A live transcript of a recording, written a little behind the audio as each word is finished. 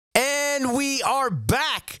And we are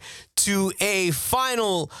back to a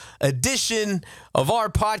final edition of our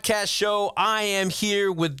podcast show. I am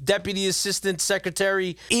here with Deputy Assistant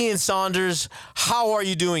Secretary Ian Saunders. How are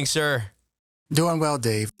you doing, sir? Doing well,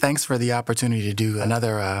 Dave. Thanks for the opportunity to do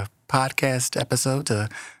another podcast episode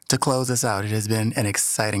to close us out. It has been an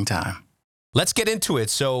exciting time. Let's get into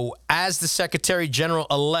it. So, as the Secretary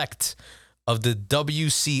General-elect of the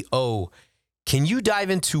WCO, can you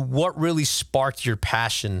dive into what really sparked your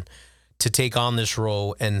passion to take on this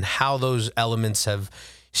role and how those elements have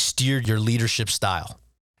steered your leadership style?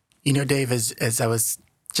 You know, Dave, as I was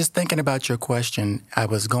just thinking about your question, I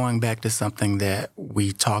was going back to something that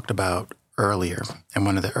we talked about earlier in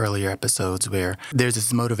one of the earlier episodes where there's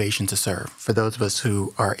this motivation to serve. For those of us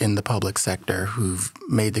who are in the public sector, who've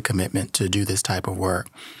made the commitment to do this type of work,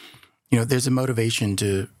 you know, there's a motivation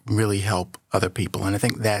to really help other people. And I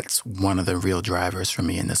think that's one of the real drivers for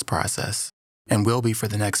me in this process and will be for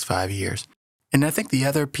the next 5 years. And I think the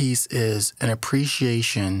other piece is an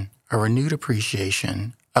appreciation, a renewed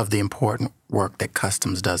appreciation of the important work that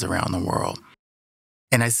Customs does around the world.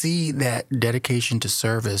 And I see that dedication to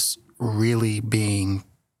service really being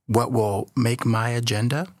what will make my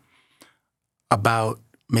agenda about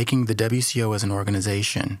making the WCO as an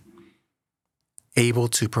organization able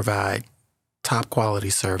to provide top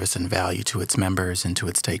quality service and value to its members and to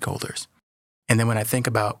its stakeholders. And then when I think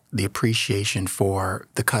about the appreciation for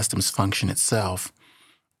the customs function itself,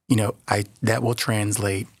 you know, that will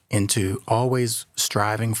translate into always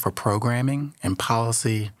striving for programming and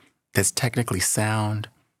policy that's technically sound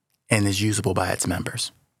and is usable by its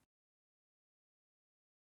members.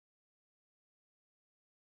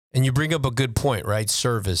 And you bring up a good point, right?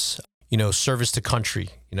 Service, service to country,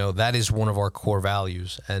 that is one of our core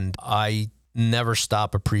values. And I never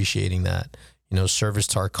stop appreciating that. Service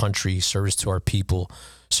to our country, service to our people,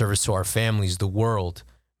 service to our families, the world,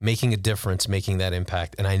 making a difference, making that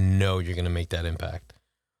impact. And I know you're going to make that impact.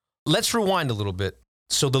 Let's rewind a little bit.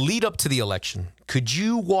 So the lead up to the election, could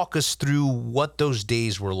you walk us through what those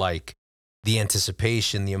days were like? The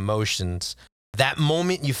anticipation, the emotions, that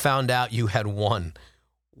moment you found out you had won.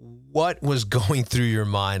 What was going through your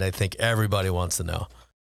mind? I think everybody wants to know.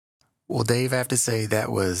 Well, Dave, I have to say that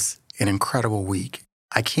was an incredible week.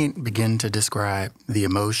 I can't begin to describe the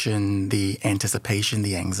emotion, the anticipation,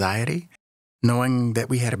 the anxiety, knowing that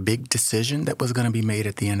we had a big decision that was going to be made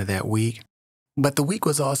at the end of that week. But the week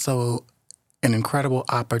was also an incredible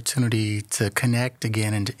opportunity to connect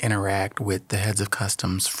again and to interact with the heads of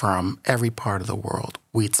customs from every part of the world.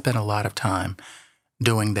 We'd spent a lot of time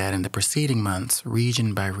doing that in the preceding months,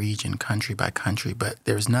 region by region, country by country, but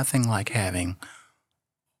there's nothing like having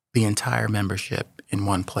the entire membership in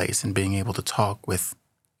one place and being able to talk with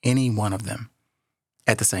any one of them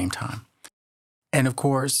at the same time. And of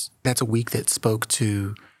course, that's a week that spoke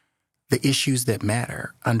to the issues that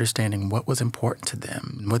matter, understanding what was important to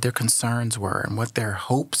them, and what their concerns were, and what their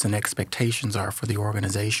hopes and expectations are for the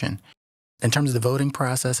organization. In terms of the voting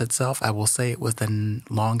process itself, I will say it was the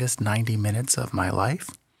longest 90 minutes of my life.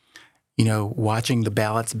 Watching the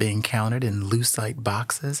ballots being counted in lucite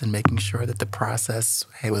boxes and making sure that the process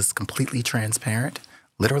was completely transparent,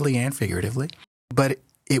 literally and figuratively. But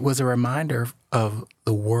it was a reminder of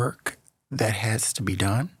the work that has to be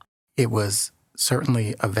done. It was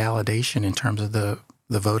certainly a validation in terms of the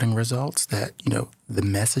voting results that, the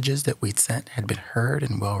messages that we'd sent had been heard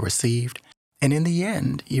and well received. And in the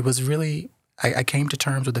end, it was really, I came to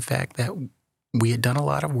terms with the fact that we had done a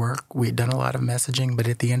lot of work, we had done a lot of messaging, but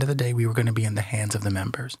at the end of the day, we were going to be in the hands of the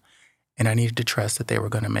members. And I needed to trust that they were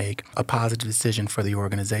going to make a positive decision for the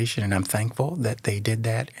organization. And I'm thankful that they did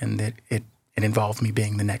that and that it involved me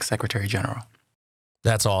being the next Secretary General.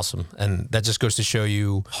 That's awesome. And that just goes to show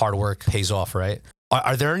you hard work pays off, right?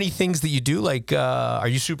 Are there any things that you do? Like, are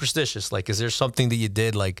you superstitious? Like, is there something that you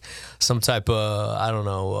did, like some type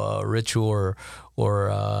of, ritual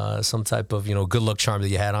or some type of, good luck charm that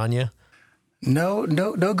you had on you? No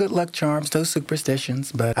good luck charms, no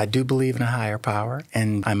superstitions, but I do believe in a higher power,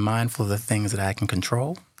 and I'm mindful of the things that I can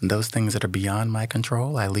control. And those things that are beyond my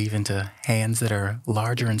control, I leave into hands that are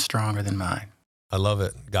larger and stronger than mine. I love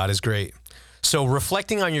it. God is great. So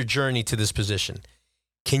reflecting on your journey to this position,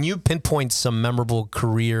 can you pinpoint some memorable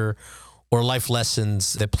career or life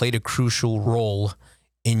lessons that played a crucial role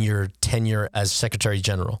in your tenure as Secretary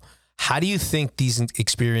General? How do you think these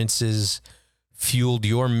experiences fueled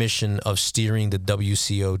your mission of steering the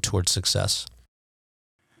WCO towards success?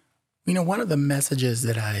 One of the messages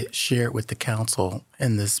that I shared with the council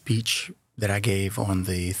in the speech that I gave on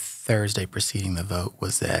the Thursday preceding the vote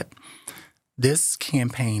was that this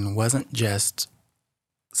campaign wasn't just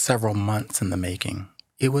several months in the making.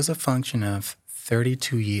 It was a function of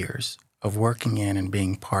 32 years of working in and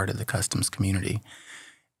being part of the customs community.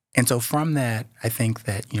 And so from that, I think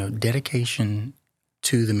that, dedication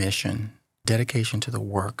to the mission, dedication to the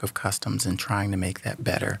work of customs and trying to make that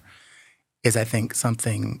better is, I think,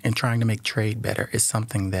 something, and trying to make trade better is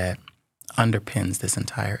something that underpins this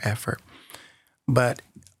entire effort. But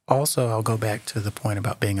also, I'll go back to the point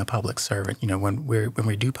about being a public servant. When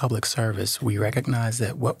we do public service, we recognize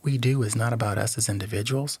that what we do is not about us as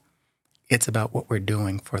individuals. It's about what we're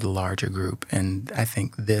doing for the larger group. And I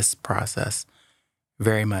think this process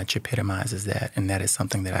very much epitomizes that. And that is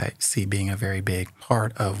something that I see being a very big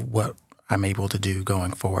part of what I'm able to do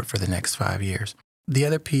going forward for the next 5 years. The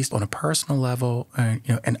other piece, on a personal level,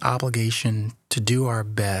 an obligation to do our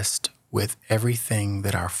best with everything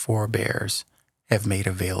that our forebears have made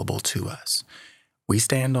available to us. We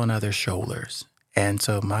stand on other shoulders. And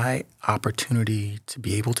so my opportunity to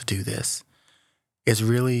be able to do this is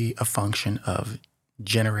really a function of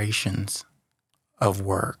generations of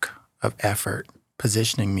work, of effort,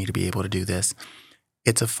 positioning me to be able to do this.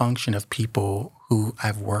 It's a function of people who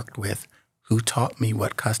I've worked with, who taught me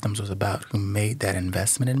what customs was about, who made that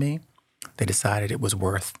investment in me. They decided it was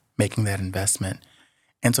worth making that investment.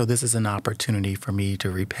 And so this is an opportunity for me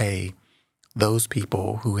to repay those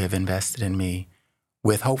people who have invested in me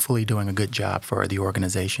with hopefully doing a good job for the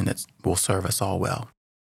organization that will serve us all well.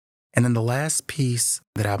 And then the last piece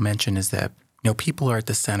that I'll mention is that, people are at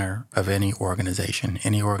the center of any organization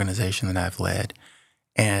that I've led,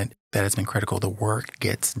 and that has been critical. The work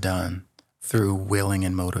gets done through willing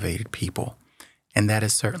and motivated people. And that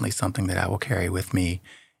is certainly something that I will carry with me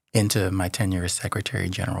into my tenure as Secretary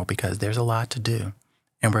General, because there's a lot to do,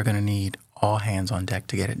 and we're going to need all hands on deck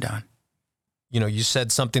to get it done. You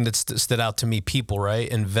said something that stood out to me, people, right?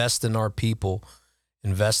 Invest in our people,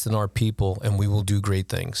 and we will do great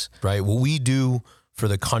things, right? What we do for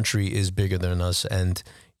the country is bigger than us, and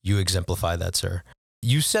you exemplify that, sir.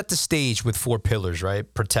 You set the stage with 4 pillars,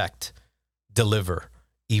 right? Protect, deliver,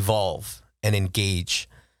 evolve, and engage.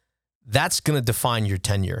 That's going to define your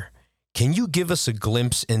tenure. Can you give us a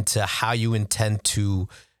glimpse into how you intend to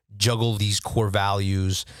juggle these core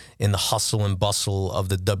values in the hustle and bustle of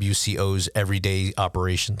the WCO's everyday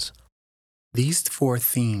operations? These 4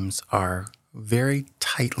 themes are very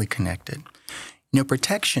tightly connected.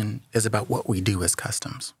 Protection is about what we do as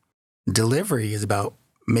customs. Delivery is about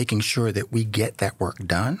making sure that we get that work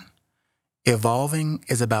done. Evolving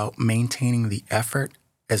is about maintaining the effort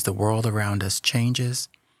as the world around us changes.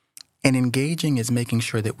 And engaging is making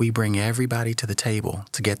sure that we bring everybody to the table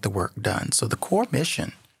to get the work done. So the core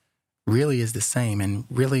mission really is the same. And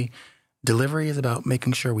really, delivery is about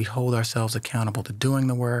making sure we hold ourselves accountable to doing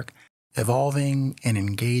the work. Evolving and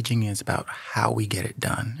engaging is about how we get it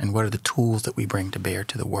done and what are the tools that we bring to bear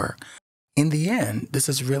to the work. In the end, this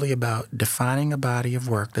is really about defining a body of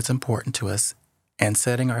work that's important to us and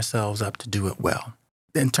setting ourselves up to do it well.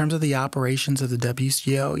 In terms of the operations of the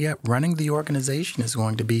WCO, running the organization is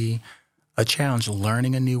going to be a challenge.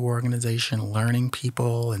 Learning a new organization, learning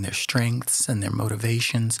people and their strengths and their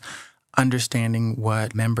motivations, understanding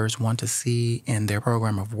what members want to see in their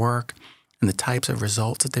program of work and the types of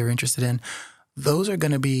results that they're interested in. Those are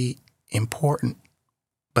going to be important.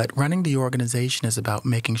 But running the organization is about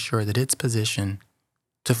making sure that it's positioned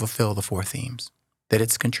to fulfill the 4 themes, that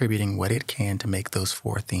it's contributing what it can to make those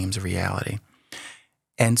 4 themes a reality.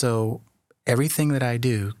 And so everything that I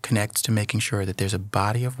do connects to making sure that there's a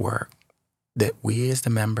body of work that we as the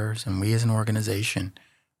members and we as an organization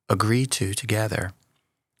agree to together.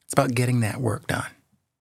 It's about getting that work done.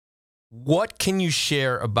 What can you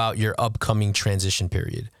share about your upcoming transition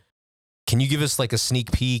period? Can you give us like a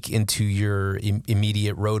sneak peek into your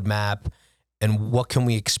immediate roadmap, and what can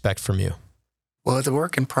we expect from you? Well, it's a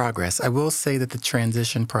work in progress. I will say that the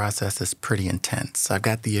transition process is pretty intense. I've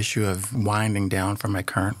got the issue of winding down from my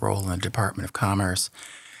current role in the Department of Commerce.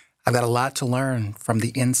 I've got a lot to learn from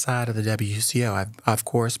the inside of the WCO. I've, of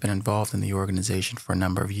course, been involved in the organization for a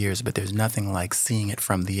number of years, but there's nothing like seeing it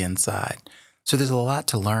from the inside. So there's a lot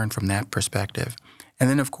to learn from that perspective. And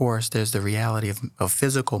then, of course, there's the reality of a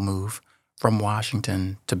physical move from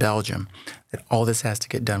Washington to Belgium, that all this has to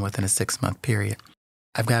get done within a 6-month period.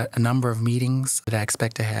 I've got a number of meetings that I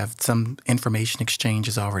expect to have. Some information exchange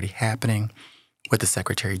is already happening with the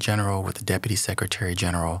Secretary General, with the Deputy Secretary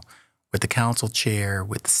General, with the Council Chair,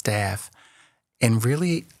 with the staff. And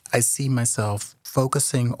really, I see myself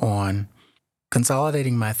focusing on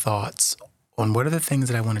consolidating my thoughts on what are the things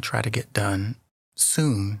that I want to try to get done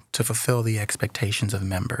soon to fulfill the expectations of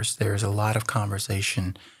members. There's a lot of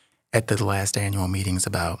conversation at the last annual meetings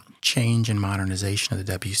about change and modernization of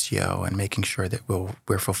the WCO and making sure that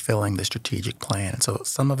we're fulfilling the strategic plan. And so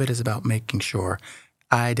some of it is about making sure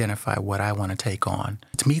I identify what I want to take on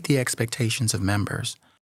to meet the expectations of members.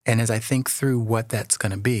 And as I think through what that's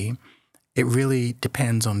going to be, it really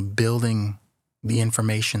depends on building the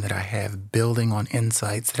information that I have, building on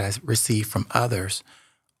insights that I receive from others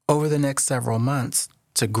over the next several months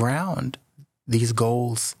to ground these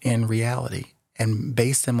goals in reality and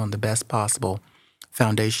base them on the best possible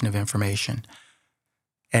foundation of information.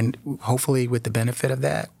 And hopefully with the benefit of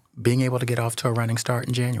that, being able to get off to a running start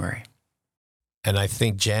in January. And I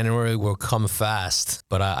think January will come fast,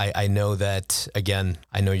 but I know that, again,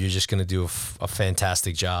 I know you're just going to do a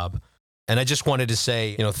fantastic job. And I just wanted to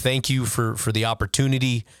say, thank you for the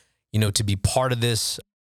opportunity, to be part of this.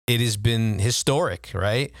 It has been historic,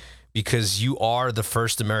 right? Because you are the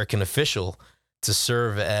first American official to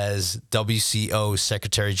serve as WCO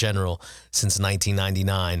Secretary General since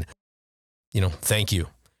 1999. Thank you.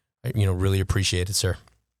 Really appreciate it, sir.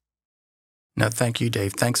 No, thank you,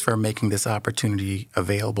 Dave. Thanks for making this opportunity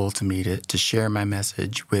available to me to share my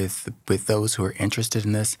message with those who are interested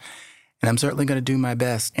in this. And I'm certainly going to do my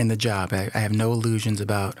best in the job. I have no illusions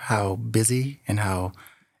about how busy and how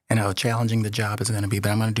challenging the job is going to be,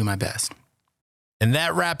 but I'm going to do my best. And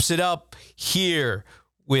that wraps it up here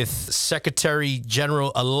with Secretary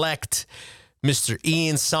General-elect Mr.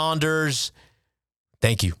 Ian Saunders.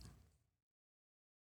 Thank you.